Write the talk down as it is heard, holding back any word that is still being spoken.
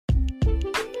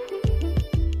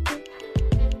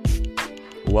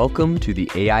Welcome to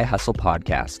the AI Hustle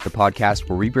Podcast, the podcast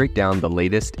where we break down the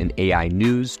latest in AI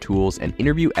news, tools, and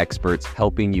interview experts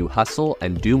helping you hustle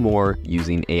and do more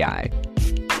using AI.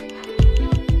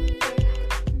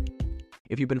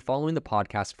 If you've been following the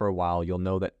podcast for a while, you'll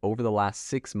know that over the last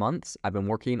 6 months, I've been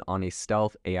working on a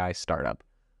stealth AI startup.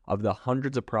 Of the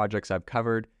hundreds of projects I've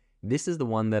covered, this is the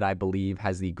one that I believe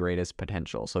has the greatest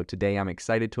potential. So today I'm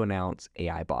excited to announce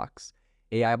AI Box.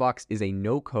 AI Box is a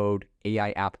no-code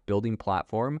AI app building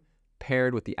platform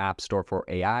paired with the App Store for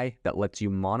AI that lets you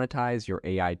monetize your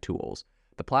AI tools.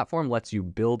 The platform lets you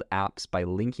build apps by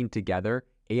linking together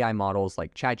AI models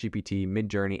like ChatGPT,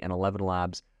 Midjourney, and 11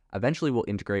 Labs. Eventually will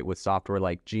integrate with software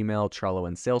like Gmail, Trello,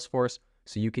 and Salesforce,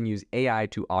 so you can use AI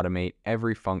to automate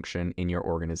every function in your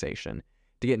organization.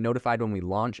 To get notified when we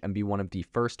launch and be one of the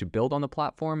first to build on the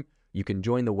platform, you can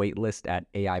join the waitlist at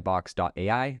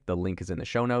aibox.ai. The link is in the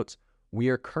show notes. We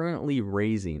are currently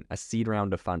raising a seed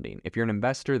round of funding. If you're an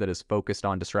investor that is focused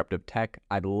on disruptive tech,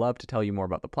 I'd love to tell you more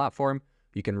about the platform.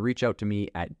 You can reach out to me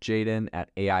at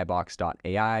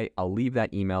jaden@aibox.ai. I'll leave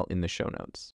that email in the show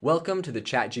notes. Welcome to the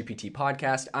ChatGPT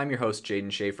podcast. I'm your host,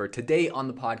 Jaden Schaefer. Today on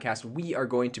the podcast, we are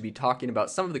going to be talking about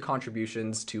some of the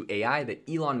contributions to AI that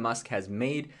Elon Musk has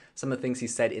made, some of the things he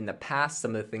said in the past,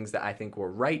 some of the things that I think were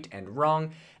right and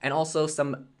wrong, and also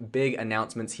some big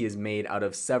announcements he has made out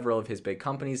of several of his big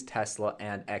companies, Tesla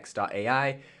and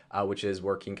X.AI, which is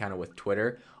working kind of with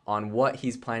Twitter, on what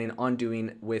he's planning on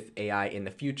doing with AI in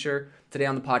the future. Today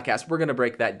on the podcast, we're going to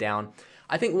break that down.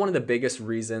 I think one of the biggest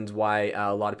reasons why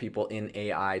a lot of people in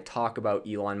AI talk about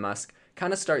Elon Musk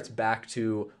kind of starts back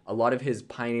to a lot of his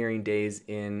pioneering days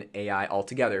in AI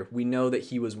altogether. We know that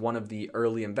he was one of the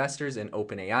early investors in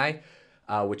OpenAI,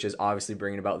 which is obviously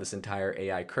bringing about this entire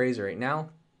AI craze right now.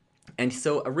 And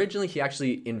so originally he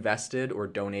actually invested or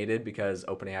donated, because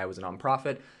OpenAI was a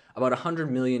nonprofit, about $100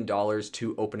 million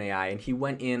to OpenAI. And he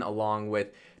went in along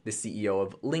with the CEO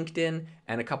of LinkedIn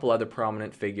and a couple other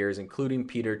prominent figures, including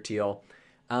Peter Thiel.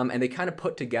 And they kind of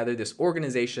put together this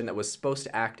organization that was supposed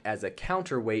to act as a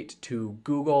counterweight to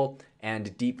Google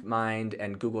and DeepMind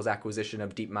and Google's acquisition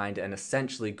of DeepMind, and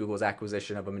essentially Google's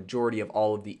acquisition of a majority of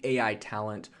all of the AI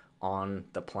talent on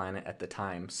the planet at the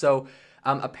time. So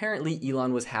apparently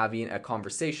Elon was having a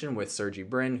conversation with Sergey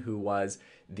Brin, who was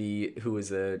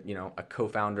a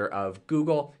co-founder of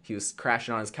Google. He was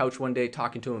crashing on his couch one day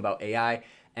talking to him about AI,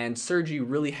 and Sergey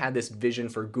really had this vision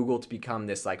for Google to become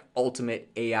this like ultimate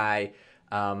AI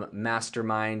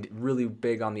mastermind, really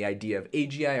big on the idea of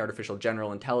AGI, artificial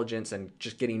general intelligence, and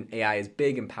just getting AI as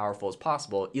big and powerful as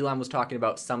possible. Elon was talking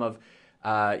about some of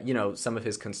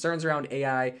his concerns around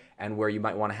AI and where you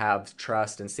might want to have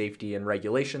trust and safety and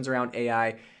regulations around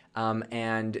AI.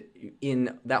 And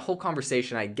in that whole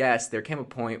conversation, I guess, there came a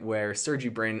point where Sergey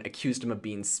Brin accused him of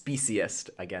being speciest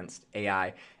against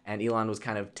AI. And Elon was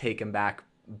kind of taken back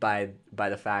by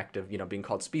the fact of, being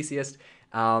called speciest.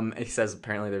 And he says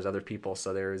apparently there's other people.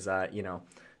 So there's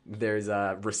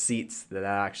receipts that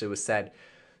actually was said.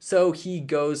 So he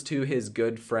goes to his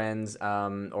good friends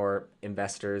or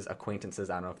investors,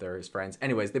 acquaintances, I don't know if they're his friends.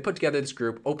 Anyways, they put together this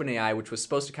group, OpenAI, which was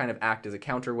supposed to kind of act as a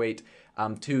counterweight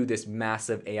to this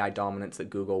massive AI dominance that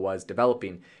Google was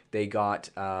developing. They got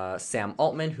Sam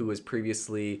Altman, who was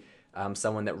previously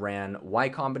someone that ran Y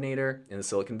Combinator in the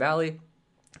Silicon Valley.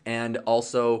 And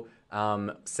also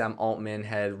Sam Altman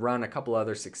had run a couple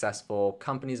other successful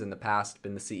companies in the past,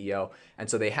 been the CEO. And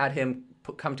so they had him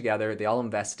come together. They all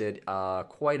invested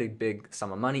quite a big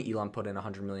sum of money. Elon put in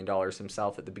 $100 million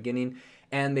himself at the beginning,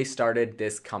 and they started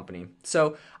this company.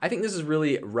 So I think this is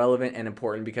really relevant and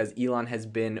important because Elon has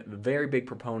been a very big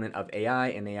proponent of AI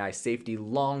and AI safety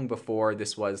long before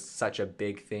this was such a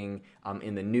big thing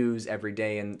in the news every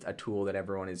day and a tool that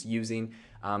everyone is using.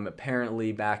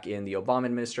 Apparently back in the Obama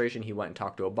administration, he went and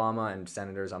talked to Obama and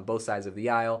senators on both sides of the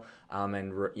aisle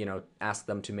and asked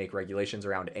them to make regulations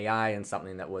around AI, and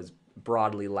something that was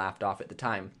broadly laughed off at the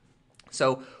time.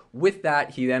 So with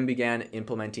that, he then began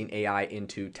implementing AI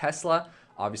into Tesla.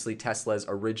 Obviously, Tesla's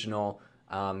original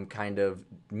kind of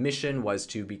mission was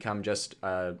to become just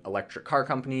an electric car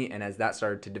company. And as that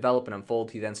started to develop and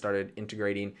unfold, he then started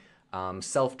integrating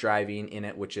self-driving in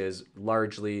it, which is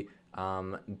largely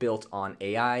built on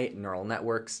AI, neural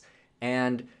networks.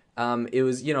 And it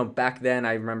was, back then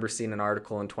I remember seeing an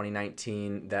article in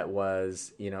 2019 that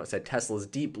was, it said Tesla's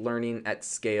deep learning at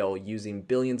scale using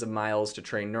billions of miles to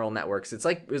train neural networks. It's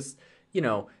like, it was,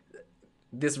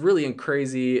 this really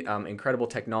crazy, incredible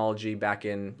technology back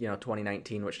in,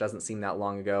 2019, which doesn't seem that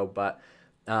long ago. But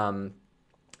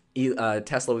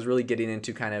Tesla was really getting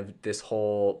into kind of this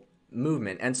whole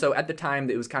movement. And so at the time,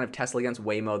 it was kind of Tesla against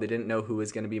Waymo. They didn't know who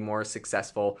was going to be more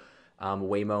successful.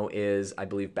 Waymo is, I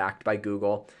believe, backed by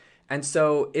Google. And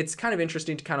so it's kind of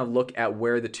interesting to kind of look at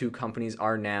where the two companies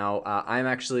are now. I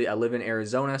live in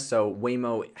Arizona, so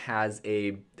Waymo has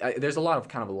there's a lot of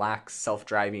kind of lax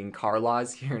self-driving car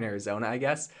laws here in Arizona, I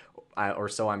guess, or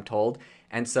so I'm told.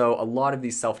 And so a lot of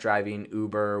these self-driving,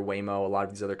 Uber, Waymo, a lot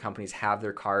of these other companies have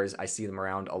their cars. I see them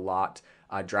around a lot,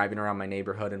 driving around my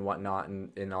neighborhood and whatnot,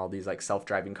 and in all these like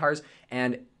self-driving cars.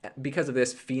 And because of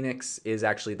this, Phoenix is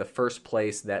actually the first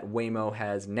place that Waymo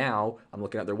has now. I'm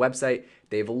looking at their website.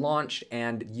 They've launched,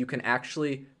 and you can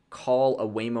actually call a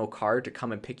Waymo car to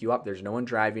come and pick you up. There's no one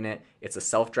driving it. It's a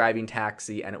self-driving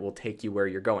taxi, and it will take you where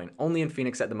you're going. Only in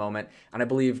Phoenix at the moment. And I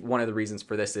believe one of the reasons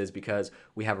for this is because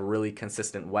we have really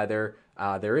consistent weather.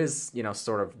 There is,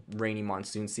 sort of rainy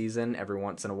monsoon season every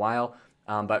once in a while.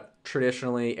 But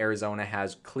traditionally, Arizona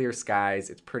has clear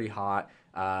skies. It's pretty hot.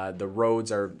 The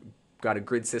roads are got a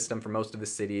grid system for most of the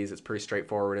cities. It's pretty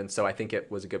straightforward. And so I think it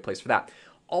was a good place for that.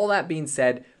 All that being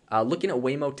said, looking at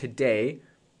Waymo today,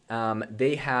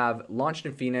 they have launched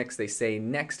in Phoenix. They say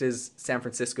next is San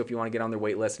Francisco if you want to get on their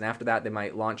wait list. And after that, they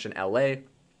might launch in LA.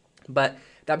 But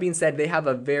that being said, they have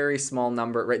a very small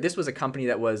number, right? This was a company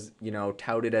that was,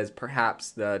 touted as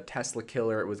perhaps the Tesla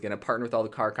killer. It was going to partner with all the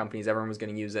car companies. Everyone was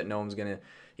going to use it. No one was going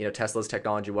to, Tesla's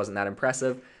technology wasn't that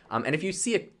impressive. And if you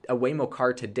see a Waymo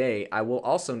car today, I will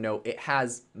also note it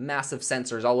has massive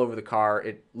sensors all over the car.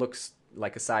 It looks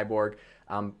like a cyborg.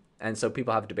 And so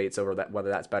people have debates over that, whether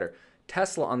that's better.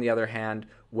 Tesla, on the other hand,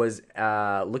 was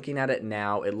looking at it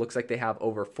now. It looks like they have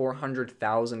over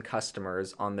 400,000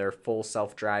 customers on their full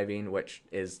self-driving, which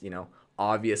is,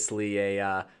 obviously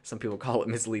some people call it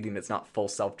misleading. It's not full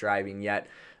self-driving yet.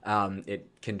 It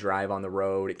can drive on the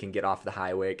road. It can get off the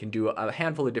highway. It can do a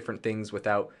handful of different things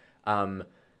without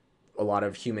a lot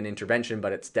of human intervention,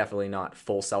 but it's definitely not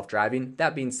full self-driving.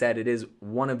 That being said, it is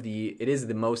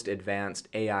the most advanced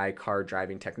AI car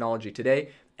driving technology today.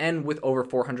 And with over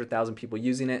 400,000 people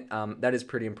using it, that is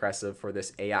pretty impressive for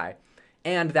this AI.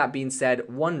 And that being said,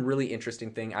 one really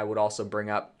interesting thing I would also bring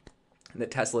up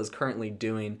that Tesla is currently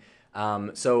doing.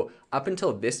 So up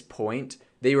until this point,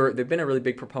 they've been a really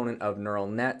big proponent of neural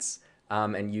nets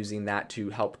and using that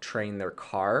to help train their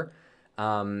car.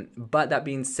 But that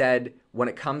being said, when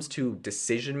it comes to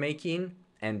decision making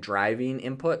and driving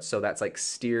input, so that's like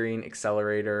steering,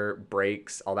 accelerator,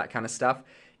 brakes, all that kind of stuff,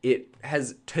 it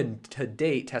has to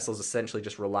date, Tesla's essentially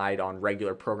just relied on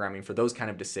regular programming for those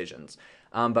kind of decisions.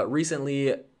 But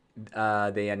recently,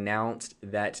 they announced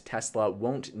that Tesla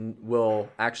will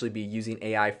actually be using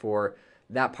AI for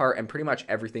that part and pretty much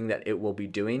everything that it will be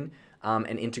doing.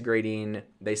 And integrating,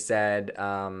 they said,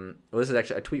 this is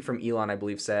actually a tweet from Elon, I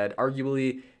believe, said,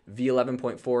 arguably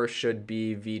V11.4 should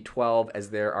be V12 as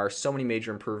there are so many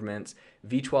major improvements.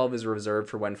 V12 is reserved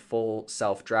for when full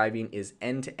self-driving is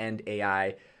end-to-end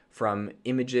AI from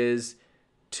images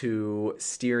to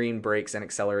steering, brakes, and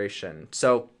acceleration.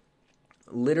 So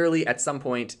literally at some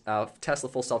point, Tesla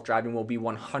full self-driving will be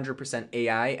 100%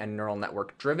 AI and neural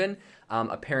network driven.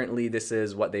 Apparently, this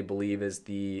is what they believe is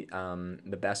the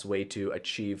best way to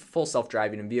achieve full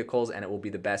self-driving in vehicles, and it will be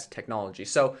the best technology.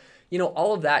 So,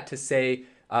 all of that to say,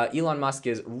 Elon Musk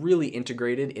is really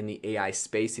integrated in the AI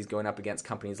space. He's going up against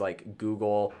companies like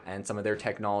Google and some of their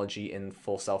technology in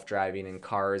full self-driving in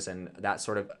cars and that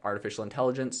sort of artificial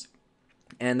intelligence.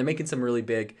 And they're making some really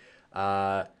big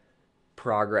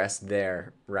progress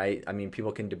there, right? I mean,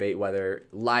 people can debate whether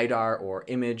LiDAR or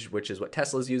image, which is what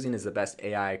Tesla's using, is the best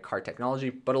AI car technology,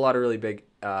 but a lot of really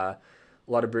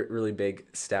big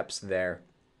steps there.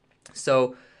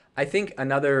 So I think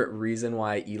another reason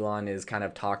why Elon is kind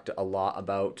of talked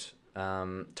about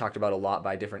a lot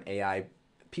by different AI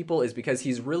people is because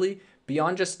he's really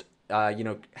beyond just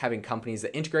having companies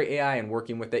that integrate AI and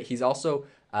working with it. He's also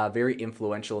very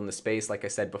influential in the space. Like I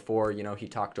said before, he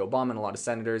talked to Obama and a lot of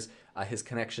senators. His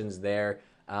connections there,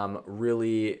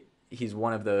 really, he's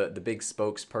one of the big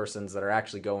spokespersons that are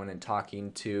actually going and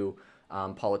talking to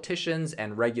politicians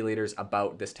and regulators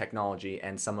about this technology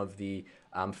and some of the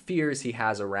fears he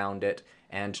has around it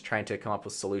and trying to come up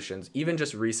with solutions. Even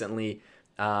just recently,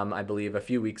 I believe a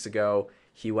few weeks ago,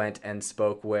 he went and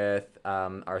spoke with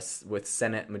with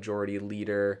Senate Majority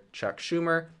Leader Chuck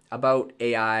Schumer about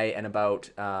AI and about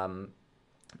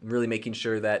really making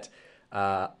sure that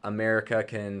America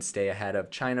can stay ahead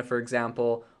of China, for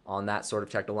example, on that sort of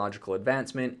technological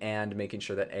advancement, and making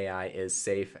sure that AI is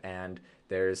safe and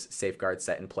there's safeguards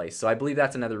set in place. So I believe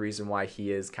that's another reason why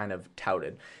he is kind of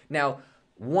touted. Now,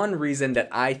 one reason that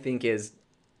I think is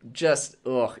just,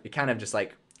 it kind of just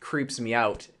like creeps me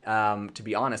out, to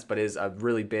be honest, but is a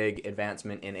really big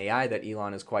advancement in AI that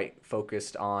Elon is quite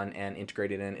focused on and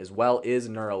integrated in as well, is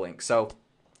Neuralink. So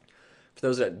For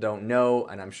those that don't know,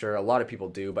 and I'm sure a lot of people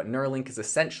do, but Neuralink is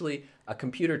essentially a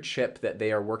computer chip that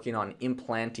they are working on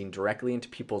implanting directly into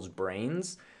people's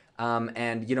brains.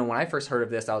 And when I first heard of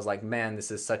this, I was like, man,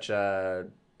 this is such a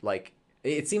like.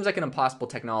 It seems like an impossible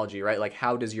technology, right? Like,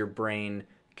 how does your brain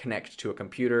connect to a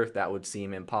computer? That would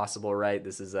seem impossible, right?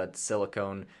 This is a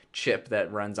silicone chip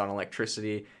that runs on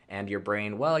electricity, and your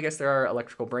brain, well, I guess there are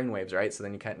electrical brain waves, right? So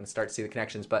then you can start to see the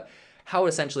connections. But how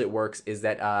essentially it works is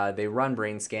that they run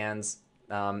brain scans,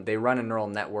 they run a neural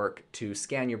network to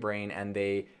scan your brain, and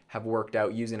they have worked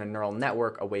out using a neural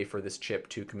network a way for this chip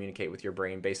to communicate with your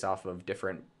brain based off of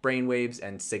different brain waves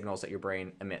and signals that your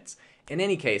brain emits. In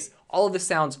any case, all of this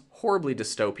sounds horribly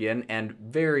dystopian and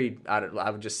very,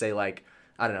 I would just say, like,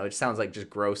 I don't know, it sounds like just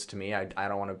gross to me. I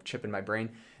don't want a chip in my brain.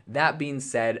 That being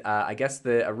said, I guess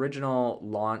the original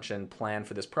launch and plan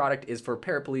for this product is for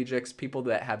paraplegics, people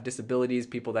that have disabilities,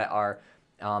 people that are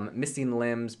missing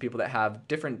limbs, people that have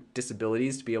different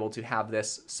disabilities, to be able to have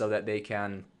this so that they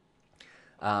can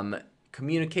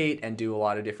communicate and do a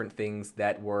lot of different things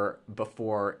that were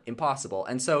before impossible.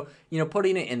 And so,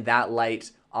 putting it in that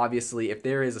light, obviously, if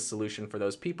there is a solution for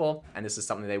those people and this is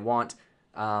something they want,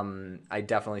 I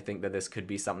definitely think that this could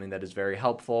be something that is very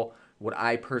helpful. Would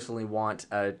I personally want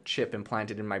a chip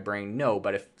implanted in my brain? No,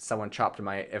 but if someone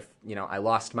I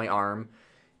lost my arm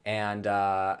and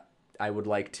I would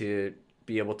like to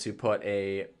be able to put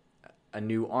a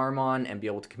new arm on and be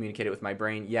able to communicate it with my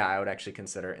brain, yeah, I would actually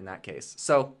consider it in that case.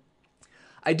 So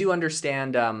I do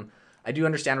understand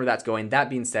where that's going. That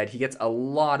being said, he gets a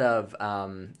lot of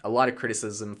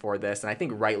criticism for this, and I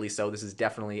think rightly so. This is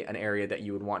definitely an area that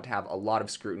you would want to have a lot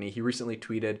of scrutiny. He recently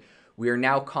tweeted, "We are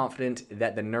now confident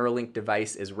that the Neuralink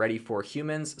device is ready for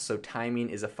humans, so timing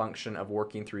is a function of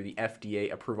working through the FDA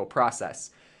approval process."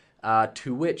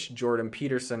 To which Jordan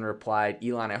Peterson replied,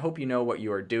 "Elon, I hope you know what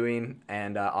you are doing."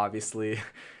 And obviously,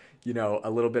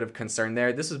 a little bit of concern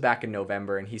there. This was back in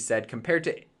November, and he said, compared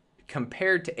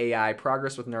to AI,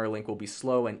 progress with Neuralink will be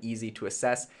slow and easy to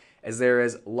assess, as there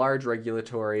is large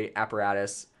regulatory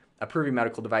apparatus approving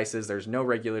medical devices. There's no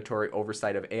regulatory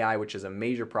oversight of AI, which is a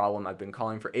major problem. I've been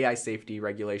calling for AI safety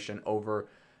regulation for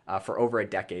over a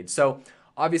decade. So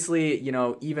obviously,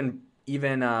 even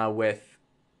with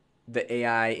the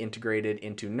AI integrated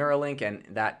into Neuralink and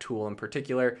that tool in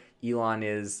particular, Elon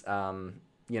is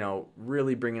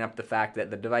really bringing up the fact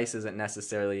that the device isn't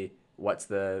necessarily what's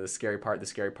the scary part. The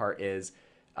scary part is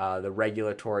the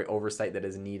regulatory oversight that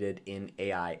is needed in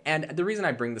AI. And the reason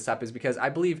I bring this up is because I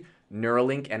believe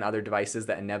Neuralink and other devices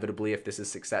that inevitably, if this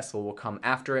is successful, will come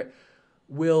after it,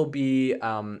 will be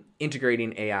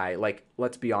integrating AI. Like,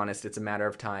 let's be honest, it's a matter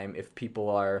of time. If people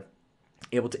are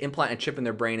able to implant a chip in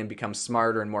their brain and become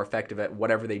smarter and more effective at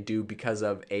whatever they do because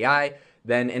of AI,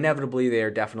 then inevitably they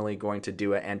are definitely going to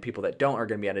do it, and people that don't are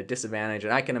going to be at a disadvantage.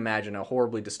 And I can imagine a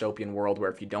horribly dystopian world where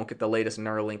if you don't get the latest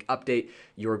Neuralink update,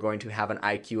 you are going to have an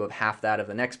IQ of half that of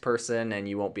the next person, and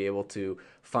you won't be able to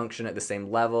function at the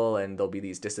same level, and there'll be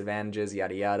these disadvantages,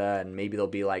 yada yada, and maybe there'll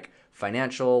be like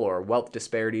financial or wealth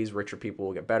disparities. Richer people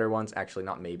will get better ones. Actually,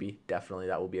 not maybe, definitely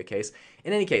that will be a case.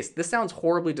 In any case, this sounds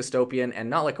horribly dystopian and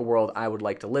not like a world I would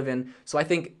like to live in. So I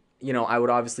think I would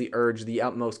obviously urge the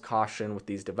utmost caution with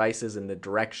these devices and the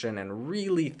direction, and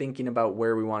really thinking about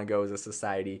where we want to go as a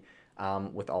society,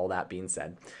 with all that being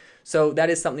said. So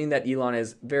that is something that Elon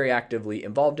is very actively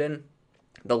involved in.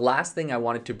 The last thing I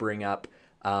wanted to bring up,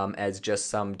 as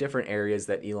just some different areas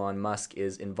that Elon Musk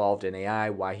is involved in AI,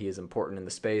 why he is important in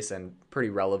the space and pretty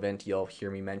relevant, you'll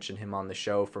hear me mention him on the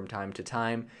show from time to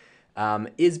time,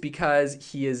 is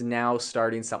because he is now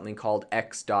starting something called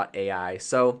X.AI.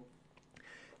 So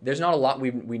there's not a lot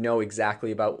we know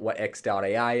exactly about what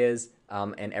X.AI is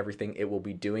and everything it will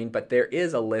be doing, but there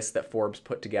is a list that Forbes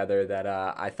put together that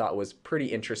I thought was pretty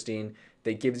interesting,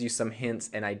 that gives you some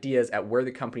hints and ideas at where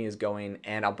the company is going,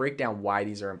 and I'll break down why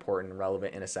these are important and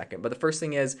relevant in a second. But the first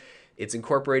thing is, it's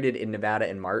incorporated in Nevada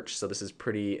in March, so this is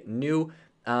pretty new,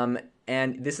 and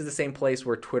this is the same place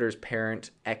where Twitter's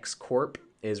parent, X Corp,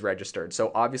 is registered.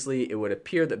 So obviously it would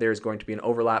appear that there's going to be an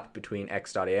overlap between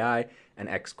X.AI and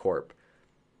X Corp.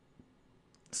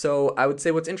 So I would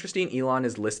say what's interesting, Elon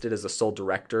is listed as a sole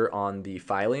director on the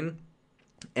filing,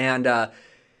 and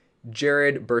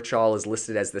Jared Birchall is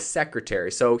listed as the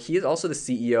secretary. So he is also the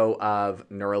CEO of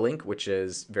Neuralink, which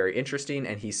is very interesting,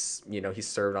 and he's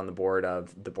served on the board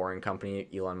of the Boring Company,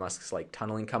 Elon Musk's like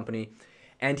tunneling company.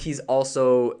 And he's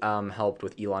also helped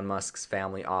with Elon Musk's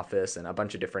family office and a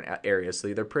bunch of different areas.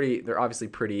 So they're obviously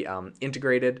pretty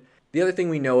integrated. The other thing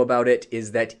we know about it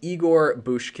is that Igor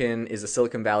Bushkin is a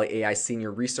Silicon Valley AI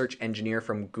senior research engineer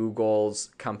from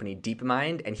Google's company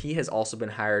DeepMind, and he has also been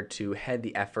hired to head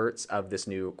the efforts of this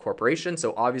new corporation.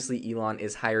 So obviously Elon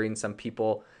is hiring some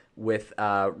people with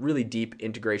really deep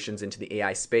integrations into the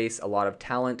AI space, a lot of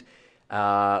talent.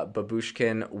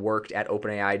 Babushkin worked at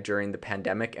OpenAI during the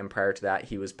pandemic, and prior to that,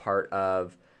 he was part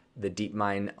of the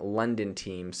DeepMind London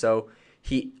team. So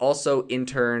he also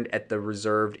interned at the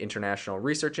Reserved International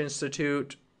Research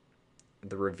Institute,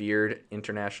 the Revered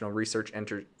International Research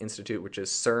Institute, which is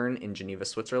CERN in Geneva,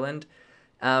 Switzerland.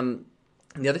 The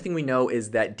other thing we know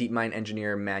is that DeepMind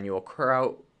engineer Manuel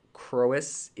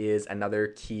Crois is another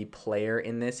key player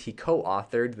in this. He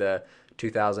co-authored the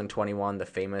 2021, the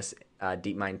famous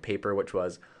DeepMind paper, which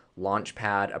was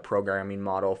Launchpad, a programming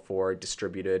model for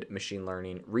distributed machine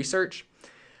learning research.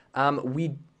 A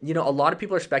lot of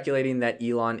people are speculating that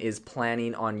Elon is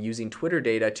planning on using Twitter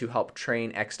data to help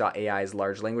train X.AI's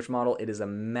large language model. It is a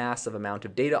massive amount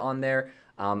of data on there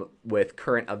with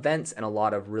current events and a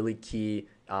lot of really key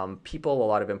people, a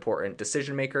lot of important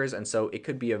decision makers. And so it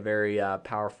could be a very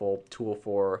powerful tool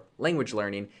for language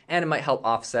learning. And it might help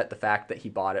offset the fact that he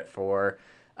bought it for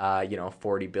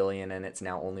 40 billion and it's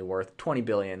now only worth 20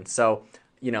 billion. So,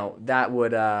 that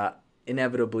would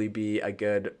inevitably be a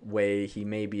good way. He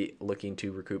may be looking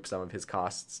to recoup some of his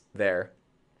costs there.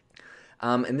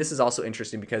 And this is also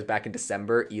interesting because back in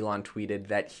December, Elon tweeted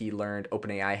that he learned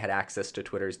OpenAI had access to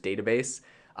Twitter's database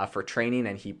for training,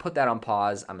 and he put that on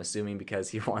pause, I'm assuming because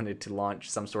he wanted to launch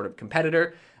some sort of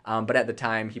competitor. But at the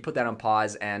time, he put that on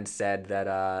pause and said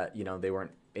that, they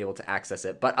weren't able to access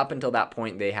it. But up until that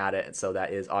point, they had it. So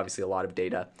that is obviously a lot of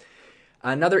data.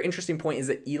 Another interesting point is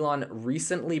that Elon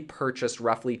recently purchased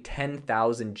roughly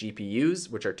 10,000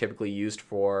 GPUs, which are typically used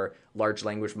for large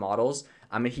language models.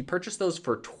 And he purchased those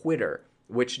for Twitter,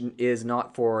 which is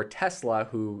not for Tesla,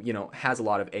 who, has a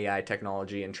lot of AI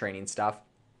technology and training stuff.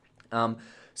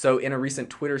 So in a recent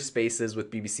Twitter Spaces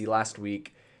with BBC last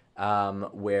week,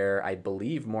 where I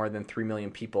believe more than 3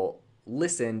 million people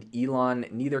listened, Elon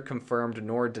neither confirmed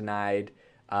nor denied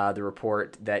the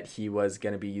report that he was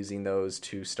going to be using those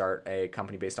to start a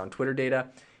company based on Twitter data.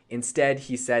 Instead,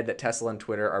 he said that Tesla and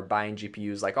Twitter are buying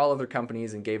GPUs like all other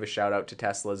companies and gave a shout out to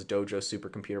Tesla's Dojo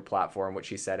supercomputer platform, which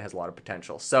he said has a lot of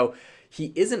potential. So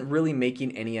he isn't really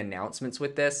making any announcements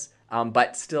with this,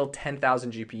 but still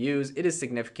 10,000 GPUs, it is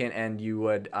significant. And you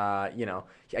would, I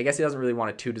guess he doesn't really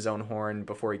want to toot his own horn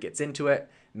before he gets into it.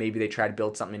 Maybe they try to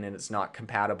build something and it's not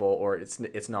compatible, or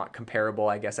it's not comparable,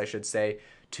 I guess I should say,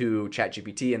 to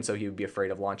ChatGPT, and so he would be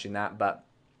afraid of launching that. But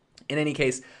in any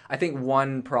case, I think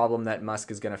one problem that Musk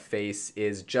is going to face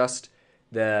is just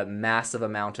the massive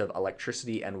amount of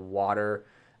electricity and water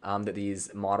that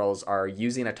these models are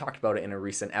using. I talked about it in a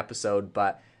recent episode,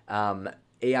 but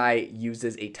AI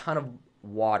uses a ton of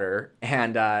water,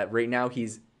 and right now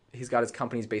he's got his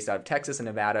companies based out of Texas and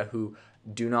Nevada who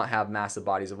do not have massive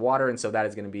bodies of water, and so that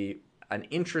is going to be an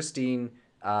interesting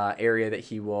area that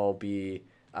he will be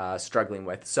struggling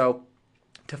with. So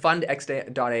to fund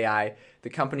X.AI, the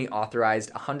company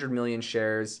authorized 100 million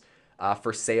shares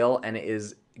for sale, and it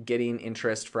is getting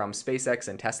interest from SpaceX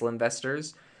and Tesla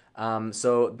investors.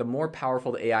 So the more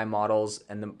powerful the AI models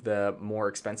and the more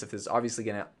expensive this is obviously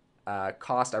going to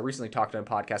cost. I recently talked on a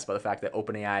podcast about the fact that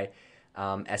OpenAI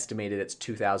estimated its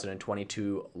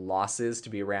 2022 losses to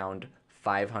be around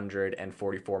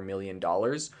 $544 million.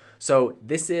 So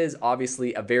this is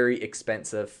obviously a very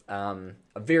expensive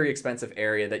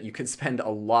area that you could spend a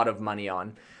lot of money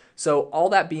on. So all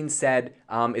that being said,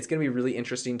 it's going to be really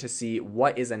interesting to see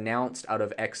what is announced out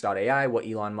of X.AI, what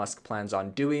Elon Musk plans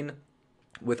on doing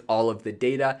with all of the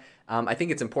data. I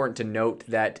think it's important to note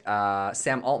that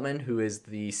Sam Altman, who is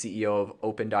the CEO of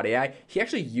Open.ai, he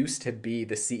actually used to be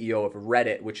the CEO of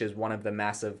Reddit, which is one of the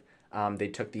massive, they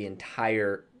took the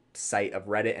entire site of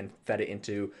Reddit and fed it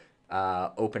into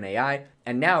OpenAI.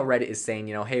 And now Reddit is saying,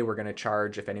 hey, we're going to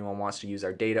charge if anyone wants to use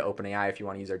our data. OpenAI, if you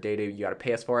want to use our data, you got to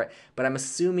pay us for it. But I'm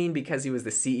assuming because he was the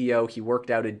CEO, he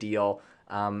worked out a deal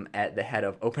at the head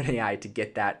of OpenAI to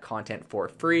get that content for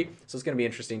free. So it's going to be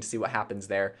interesting to see what happens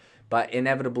there. But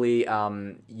inevitably,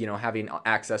 having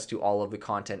access to all of the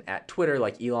content at Twitter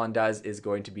like Elon does is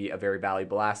going to be a very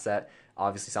valuable asset.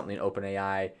 Obviously something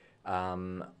OpenAI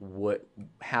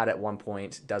had at one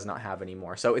point, does not have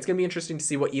anymore. So it's going to be interesting to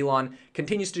see what Elon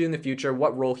continues to do in the future,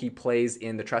 what role he plays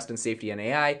in the trust and safety in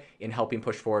AI, in helping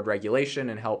push forward regulation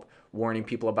and help warning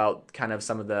people about kind of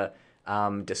some of the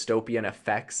dystopian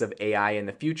effects of AI in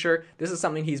the future. This is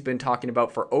something he's been talking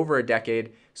about for over a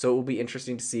decade, so it will be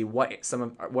interesting to see what are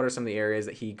some of the areas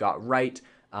that he got right,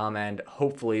 and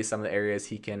hopefully some of the areas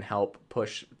he can help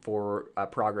push for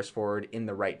progress forward in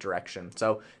the right direction.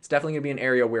 So it's definitely going to be an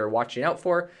area we're watching out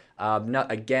for.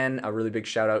 Again, a really big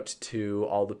shout out to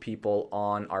all the people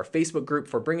on our Facebook group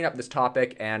for bringing up this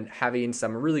topic and having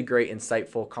some really great,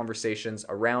 insightful conversations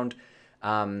around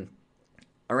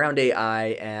AI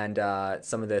and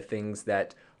some of the things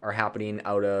that are happening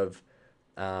out of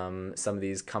some of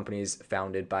these companies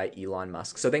founded by Elon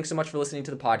Musk. So thanks so much for listening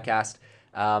to the podcast.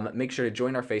 Make sure to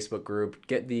join our Facebook group,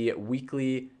 get the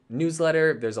weekly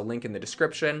newsletter. There's a link in the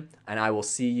description, and I will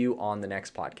see you on the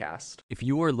next podcast. If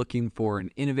you are looking for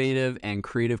an innovative and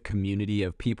creative community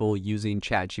of people using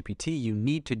ChatGPT, you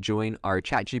need to join our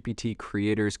ChatGPT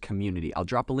creators community. I'll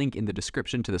drop a link in the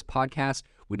description to this podcast.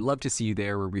 We'd love to see you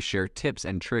there, where we share tips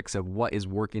and tricks of what is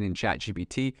working in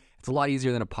ChatGPT. It's a lot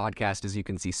easier than a podcast, as you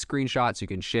can see screenshots, you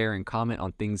can share and comment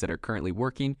on things that are currently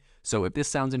working. So if this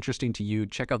sounds interesting to you,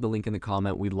 check out the link in the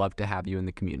comment. We'd love to have you in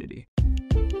the community.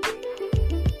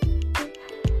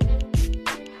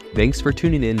 Thanks for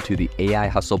tuning in to the AI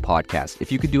Hustle podcast. If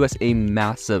you could do us a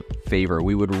massive favor,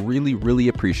 we would really, really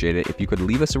appreciate it if you could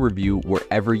leave us a review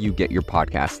wherever you get your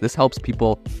podcasts. This helps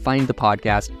people find the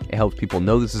podcast. It helps people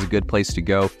know this is a good place to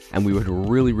go. And we would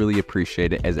really, really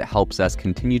appreciate it, as it helps us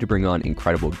continue to bring on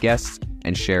incredible guests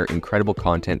and share incredible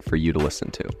content for you to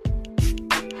listen to.